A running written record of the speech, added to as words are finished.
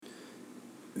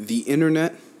The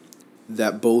internet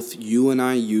that both you and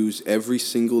I use every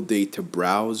single day to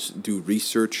browse, do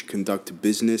research, conduct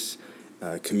business,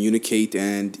 communicate,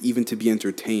 and even to be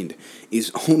entertained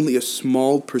is only a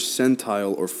small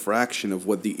percentile or fraction of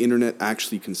what the internet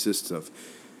actually consists of.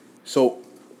 So,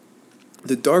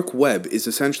 the dark web is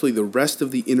essentially the rest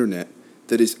of the internet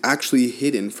that is actually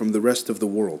hidden from the rest of the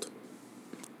world.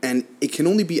 And it can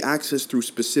only be accessed through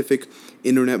specific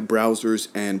internet browsers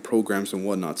and programs and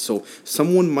whatnot. So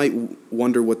someone might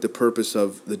wonder what the purpose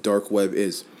of the dark web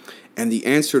is. And the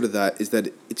answer to that is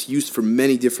that it's used for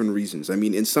many different reasons. I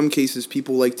mean, in some cases,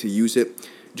 people like to use it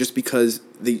just because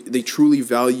they truly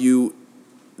value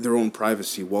their own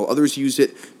privacy, while others use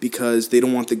it because they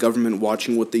don't want the government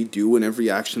watching what they do and every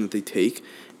action that they take.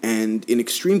 And in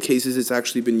extreme cases, it's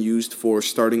actually been used for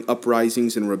starting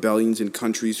uprisings and rebellions in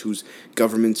countries whose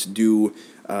governments do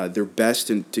their best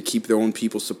and to keep their own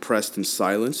people suppressed and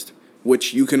silenced,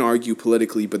 which you can argue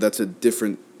politically, but that's a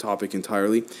different topic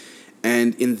entirely.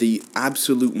 And in the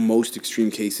absolute most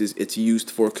extreme cases, it's used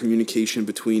for communication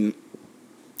between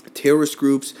terrorist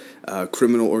groups,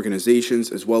 criminal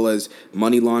organizations, as well as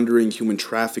money laundering, human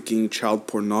trafficking, child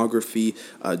pornography,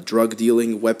 drug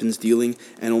dealing, weapons dealing,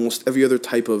 and almost every other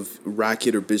type of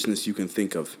racket or business you can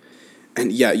think of.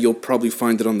 And yeah, you'll probably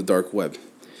find it on the dark web.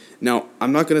 Now,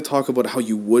 I'm not going to talk about how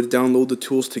you would download the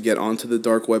tools to get onto the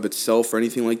dark web itself or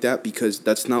anything like that, because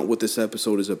that's not what this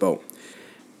episode is about.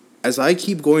 As I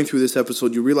keep going through this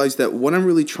episode, you realize that what I'm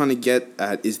really trying to get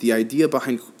at is the idea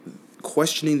behind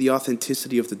questioning the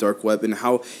authenticity of the dark web and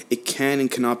how it can and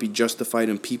cannot be justified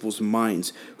in people's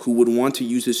minds who would want to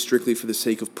use it strictly for the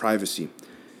sake of privacy.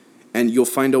 And you'll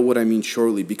find out what I mean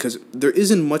shortly, because there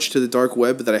isn't much to the dark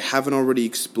web that I haven't already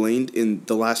explained in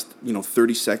the last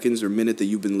 30 seconds or minute that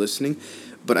you've been listening.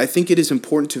 But I think it is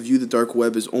important to view the dark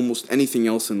web as almost anything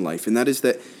else in life, and that is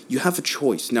that you have a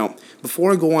choice. Now,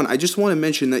 before I go on, I just want to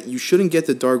mention that you shouldn't get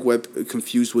the dark web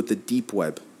confused with the deep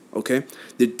web. Okay?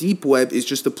 The deep web is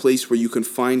just a place where you can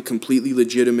find completely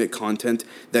legitimate content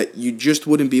that you just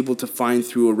wouldn't be able to find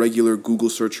through a regular Google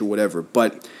search or whatever.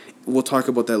 But we'll talk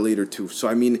about that later too. So,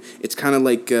 I mean, it's kind of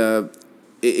like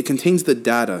it contains the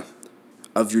data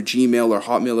of your Gmail or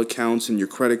Hotmail accounts and your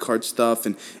credit card stuff,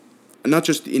 and not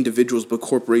just individuals, but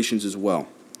corporations as well.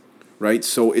 Right?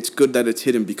 So it's good that it's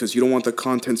hidden because you don't want the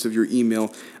contents of your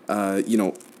email,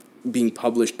 being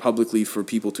published publicly for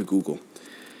people to Google.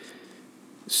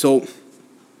 So,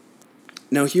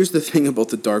 now here's the thing about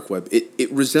the dark web. It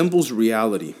resembles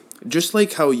reality. Just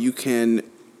like how you can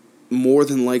more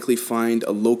than likely find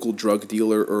a local drug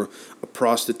dealer or a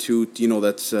prostitute,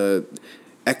 that's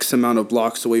X amount of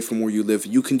blocks away from where you live,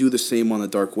 you can do the same on the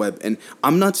dark web. And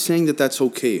I'm not saying that that's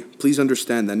okay. Please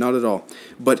understand that, not at all.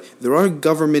 But there are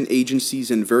government agencies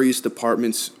and various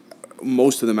departments,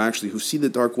 most of them actually, who see the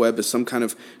dark web as some kind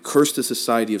of curse to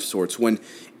society of sorts, when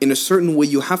in a certain way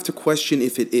you have to question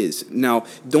if it is. Now,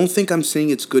 don't think I'm saying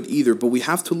it's good either, but we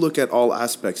have to look at all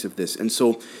aspects of this. And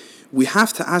so we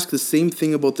have to ask the same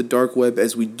thing about the dark web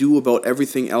as we do about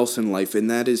everything else in life, and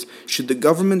that is, should the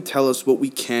government tell us what we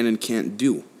can and can't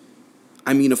do?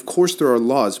 I mean, of course there are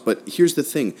laws, but here's the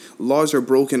thing. Laws are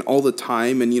broken all the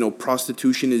time, and,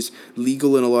 prostitution is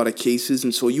legal in a lot of cases,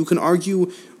 and so you can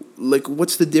argue,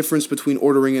 what's the difference between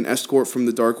ordering an escort from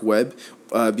the dark web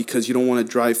because you don't want to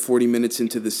drive 40 minutes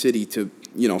into the city to,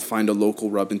 find a local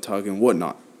rub and tug and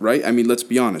whatnot, right? I mean, let's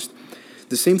be honest.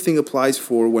 The same thing applies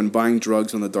for when buying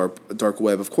drugs on the dark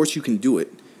web. Of course you can do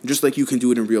it, just like you can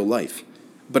do it in real life.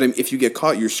 But if you get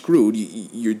caught, you're screwed.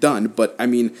 You're done. But, I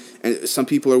mean, some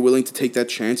people are willing to take that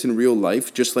chance in real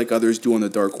life, just like others do on the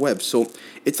dark web. So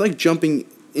it's like jumping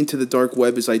into the dark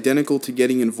web is identical to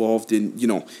getting involved in,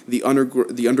 the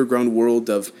underground world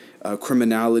of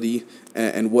criminality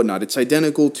and whatnot. It's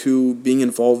identical to being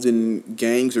involved in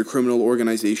gangs or criminal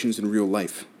organizations in real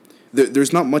life.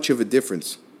 There's not much of a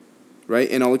difference, right?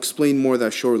 And I'll explain more of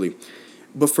that shortly.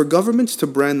 But for governments to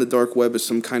brand the dark web as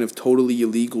some kind of totally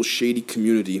illegal, shady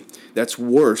community that's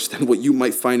worse than what you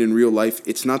might find in real life,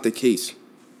 it's not the case.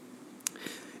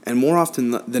 And more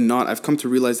often than not, I've come to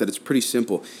realize that it's pretty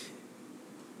simple.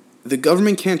 The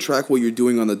government can't track what you're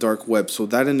doing on the dark web, so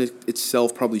that in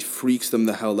itself probably freaks them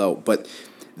the hell out. But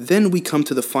then we come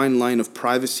to the fine line of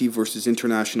privacy versus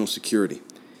international security.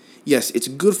 Yes, it's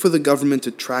good for the government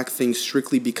to track things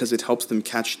strictly because it helps them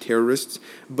catch terrorists,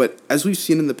 but as we've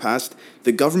seen in the past,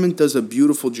 the government does a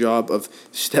beautiful job of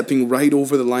stepping right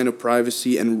over the line of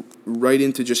privacy and right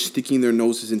into just sticking their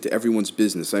noses into everyone's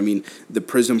business. I mean, the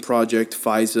PRISM Project,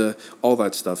 FISA, all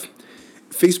that stuff.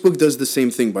 Facebook does the same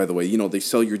thing, by the way. They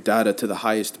sell your data to the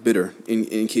highest bidder,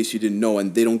 in case you didn't know,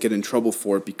 and they don't get in trouble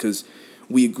for it because,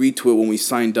 We agreed to it when we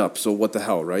signed up, so what the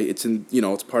hell, right? It's in,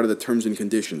 it's part of the terms and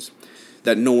conditions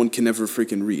that no one can ever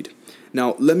freaking read.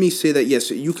 Now, let me say that,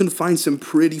 yes, you can find some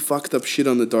pretty fucked up shit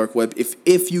on the dark web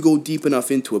if you go deep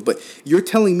enough into it, but you're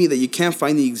telling me that you can't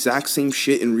find the exact same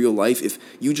shit in real life if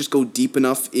you just go deep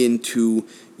enough into,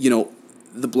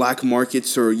 the black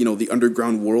markets or, the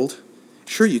underground world?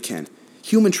 Sure you can.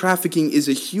 Human trafficking is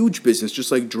a huge business,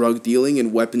 just like drug dealing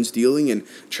and weapons dealing and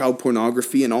child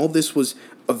pornography, and all this was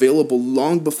available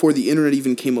long before the internet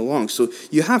even came along. So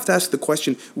you have to ask the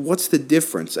question, what's the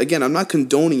difference? Again, I'm not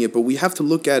condoning it, but we have to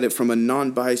look at it from a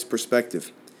non-biased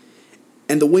perspective.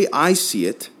 And the way I see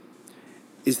it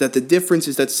is that the difference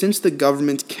is that since the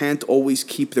government can't always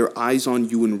keep their eyes on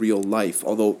you in real life,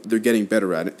 although they're getting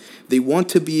better at it, they want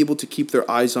to be able to keep their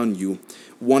eyes on you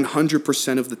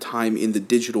 100% of the time in the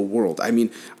digital world. I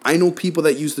mean, I know people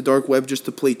that use the dark web just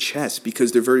to play chess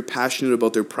because they're very passionate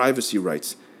about their privacy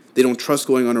rights. They don't trust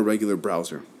going on a regular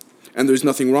browser. And there's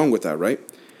nothing wrong with that, right?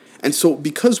 And so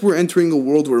because we're entering a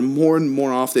world where more and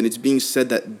more often it's being said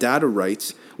that data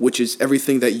rights, which is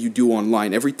everything that you do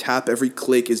online, every tap, every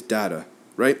click is data,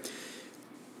 right?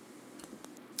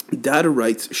 Data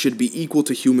rights should be equal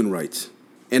to human rights.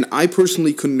 And I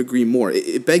personally couldn't agree more.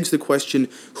 It begs the question,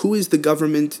 who is the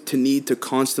government to need to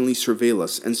constantly surveil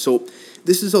us? And so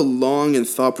this is a long and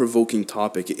thought-provoking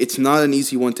topic. It's not an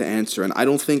easy one to answer, and I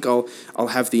don't think I'll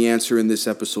have the answer in this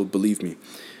episode, believe me.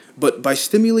 But by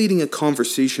stimulating a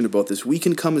conversation about this, we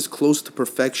can come as close to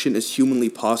perfection as humanly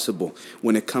possible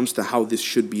when it comes to how this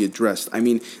should be addressed. I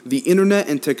mean, the internet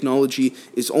and technology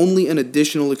is only an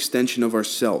additional extension of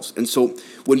ourselves. And so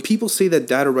when people say that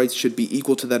data rights should be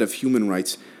equal to that of human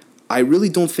rights, I really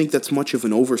don't think that's much of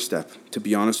an overstep, to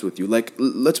be honest with you. Like,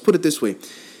 let's put it this way.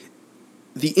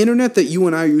 The internet that you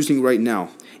and I are using right now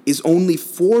is only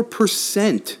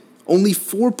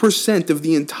 4% of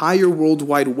the entire World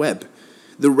Wide Web.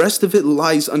 The rest of it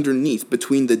lies underneath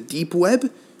between the deep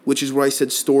web, which is where I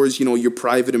said stores, your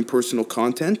private and personal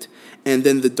content, and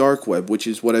then the dark web, which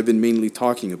is what I've been mainly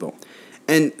talking about.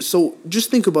 And so just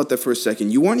think about that for a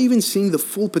second. You aren't even seeing the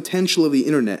full potential of the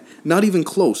internet, not even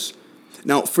close.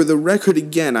 Now, for the record,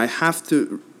 again, I have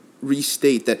to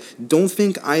restate that don't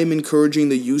think I am encouraging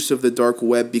the use of the dark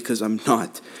web, because I'm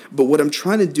not. But what I'm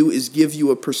trying to do is give you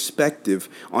a perspective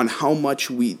on how much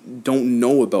we don't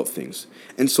know about things.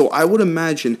 And so I would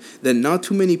imagine that not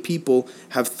too many people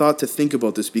have thought to think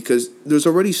about this, because there's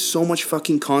already so much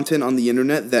fucking content on the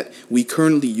internet that we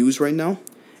currently use right now.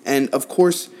 And of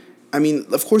course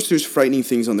there's frightening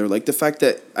things on there, like the fact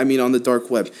that, on the dark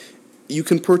web, you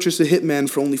can purchase a hitman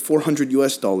for only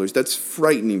 $400. That's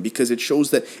frightening because it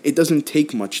shows that it doesn't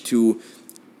take much to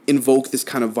invoke this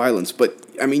kind of violence. But,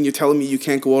 you're telling me you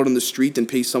can't go out on the street and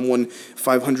pay someone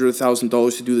 $500 or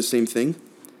 $1,000 to do the same thing?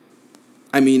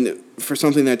 For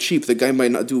something that cheap, the guy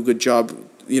might not do a good job,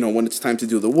 when it's time to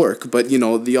do the work. But,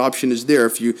 the option is there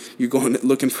if you're going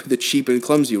looking for the cheap and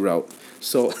clumsy route.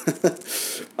 So,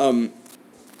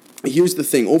 here's the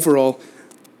thing. Overall,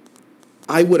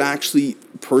 I would actually,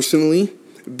 personally,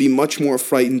 be much more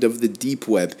frightened of the deep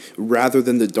web rather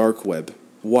than the dark web.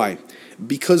 Why?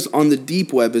 Because on the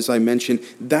deep web, as I mentioned,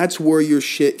 that's where your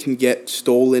shit can get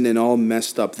stolen and all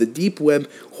messed up. The deep web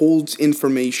holds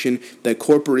information that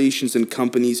corporations and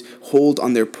companies hold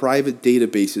on their private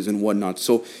databases and whatnot.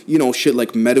 So, shit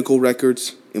like medical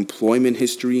records, employment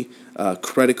history,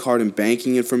 credit card and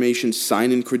banking information,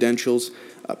 sign-in credentials,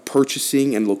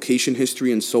 purchasing and location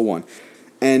history, and so on.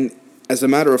 And as a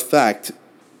matter of fact,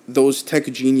 those tech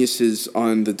geniuses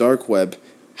on the dark web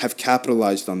have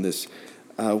capitalized on this.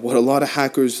 What a lot of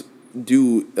hackers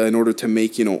do in order to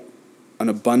make, an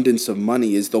abundance of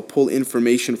money is they'll pull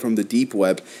information from the deep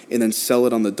web and then sell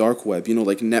it on the dark web,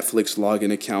 like Netflix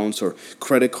login accounts or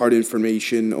credit card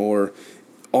information or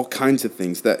all kinds of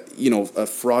things that,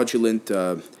 fraudulent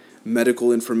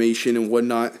medical information and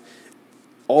whatnot.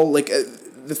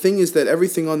 The thing is that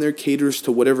everything on there caters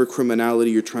to whatever criminality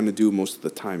you're trying to do most of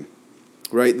the time,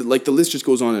 right? Like, the list just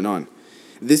goes on and on.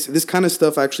 This kind of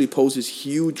stuff actually poses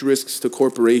huge risks to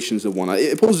corporations and whatnot.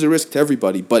 It poses a risk to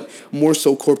everybody, but more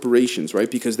so corporations,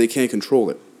 right? Because they can't control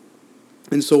it.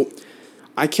 And so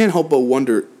I can't help but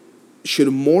wonder, should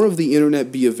more of the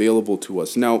internet be available to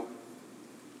us? Now,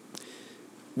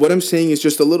 what I'm saying is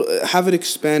just have it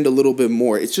expand a little bit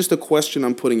more. It's just a question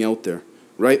I'm putting out there.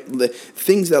 Right?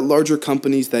 Things that larger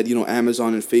companies that,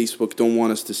 Amazon and Facebook don't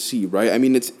want us to see, right?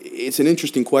 It's an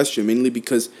interesting question, mainly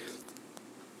because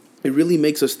it really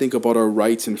makes us think about our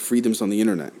rights and freedoms on the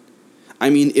internet.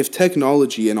 If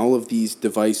technology and all of these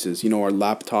devices, our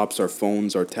laptops, our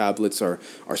phones, our tablets, our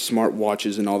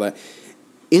smartwatches and all that,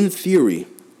 in theory,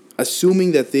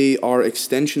 assuming that they are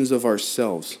extensions of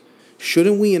ourselves,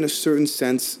 shouldn't we, in a certain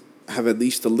sense, have at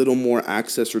least a little more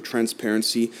access or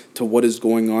transparency to what is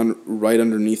going on right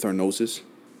underneath our noses?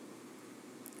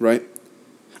 Right?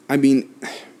 I mean,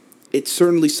 it's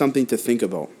certainly something to think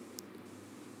about.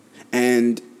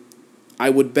 And I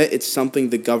would bet it's something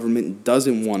the government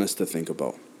doesn't want us to think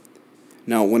about.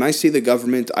 Now, when I say the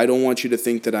government, I don't want you to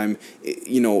think that I'm,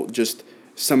 just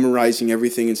summarizing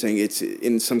everything and saying it's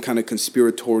in some kind of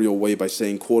conspiratorial way by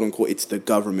saying, quote unquote, it's the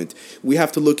government. We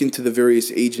have to look into the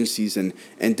various agencies and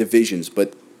divisions,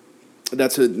 but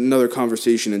that's another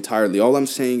conversation entirely. All I'm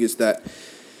saying is that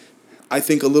I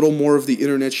think a little more of the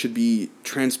internet should be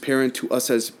transparent to us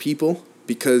as people,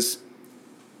 because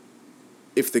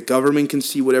if the government can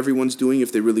see what everyone's doing,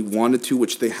 if they really wanted to,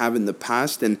 which they have in the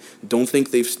past, and don't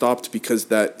think they've stopped because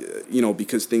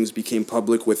because things became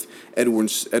public with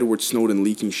Edward Snowden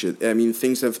leaking shit. I mean,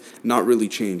 things have not really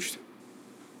changed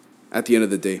at the end of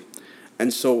the day.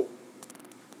 And so,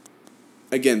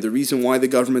 again, the reason why the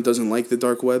government doesn't like the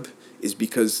dark web is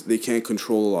because they can't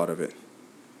control a lot of it.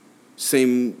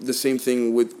 The same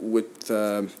thing with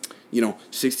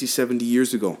 60, 70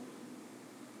 years ago.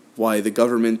 Why the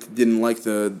government didn't like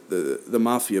the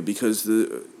mafia, because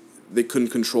they couldn't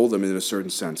control them in a certain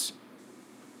sense,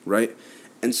 right?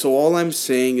 And so all I'm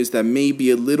saying is that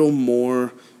maybe a little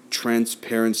more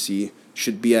transparency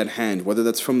should be at hand, whether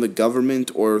that's from the government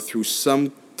or through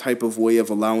some type of way of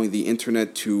allowing the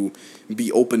internet to be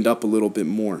opened up a little bit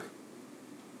more,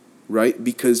 right?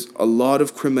 Because a lot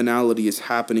of criminality is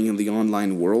happening in the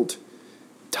online world.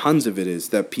 Tons of it is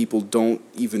that people don't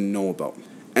even know about.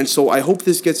 And so I hope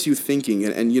this gets you thinking,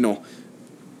 and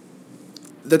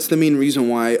that's the main reason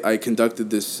why I conducted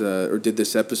this or did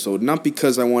this episode. Not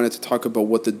because I wanted to talk about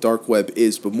what the dark web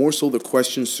is, but more so the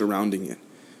questions surrounding it,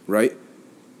 right?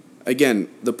 Again,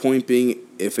 the point being,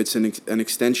 if it's an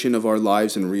extension of our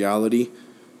lives and reality,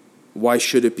 why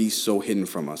should it be so hidden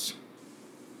from us?